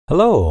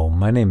Hello,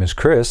 my name is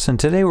Chris, and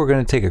today we're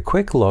going to take a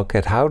quick look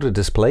at how to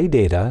display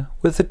data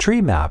with a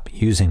tree map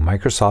using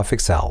Microsoft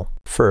Excel.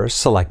 First,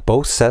 select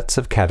both sets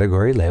of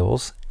category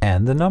labels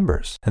and the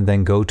numbers, and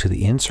then go to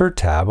the Insert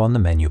tab on the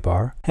menu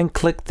bar and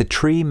click the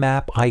tree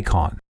map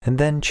icon, and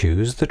then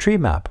choose the tree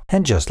map.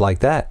 And just like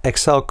that,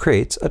 Excel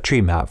creates a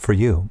tree map for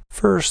you.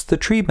 First, the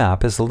tree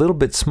map is a little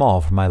bit small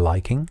for my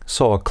liking,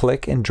 so I'll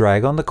click and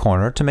drag on the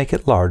corner to make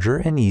it larger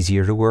and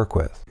easier to work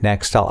with.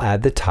 Next, I'll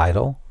add the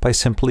title by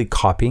simply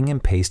copying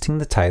and pasting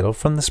the title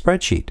from the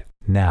spreadsheet.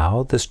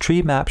 Now, this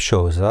tree map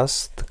shows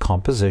us the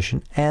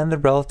composition and the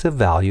relative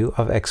value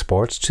of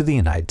exports to the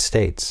United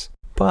States.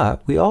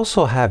 But we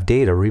also have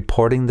data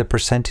reporting the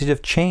percentage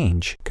of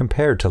change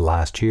compared to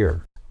last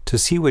year. To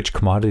see which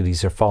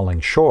commodities are falling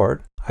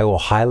short, I will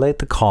highlight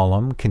the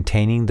column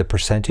containing the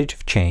percentage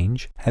of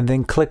change and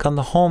then click on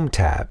the Home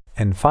tab.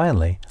 And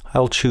finally,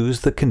 I'll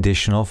choose the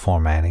Conditional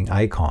Formatting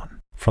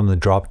icon. From the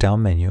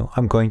drop-down menu,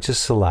 I'm going to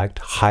select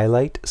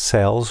Highlight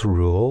Sales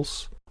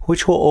Rules,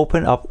 which will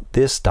open up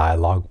this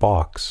dialog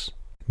box.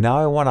 Now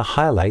I want to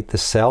highlight the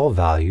cell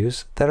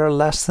values that are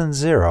less than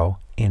 0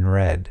 in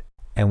red.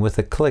 And with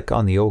a click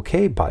on the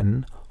OK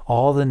button,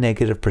 all the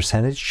negative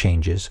percentage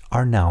changes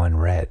are now in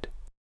red.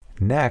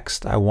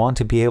 Next, I want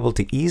to be able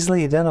to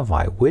easily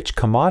identify which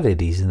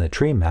commodities in the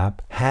tree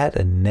map had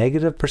a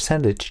negative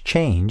percentage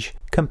change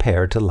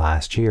compared to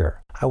last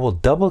year. I will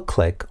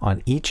double-click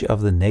on each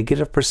of the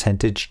negative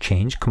percentage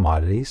change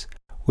commodities,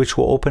 which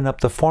will open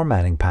up the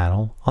formatting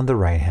panel on the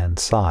right-hand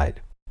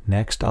side.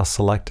 Next, I'll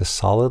select a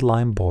solid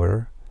line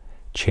border,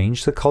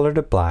 change the color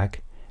to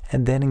black,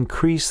 and then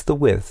increase the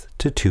width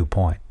to 2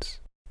 points.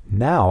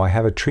 Now I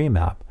have a tree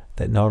map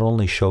that not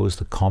only shows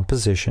the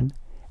composition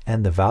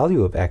and the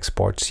value of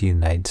exports to the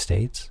United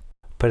States,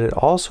 but it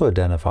also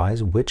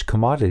identifies which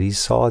commodities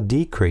saw a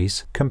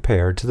decrease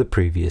compared to the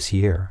previous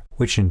year,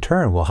 which in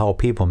turn will help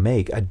people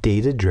make a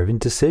data-driven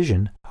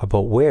decision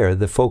about where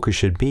the focus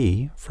should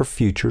be for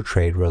future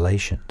trade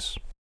relations.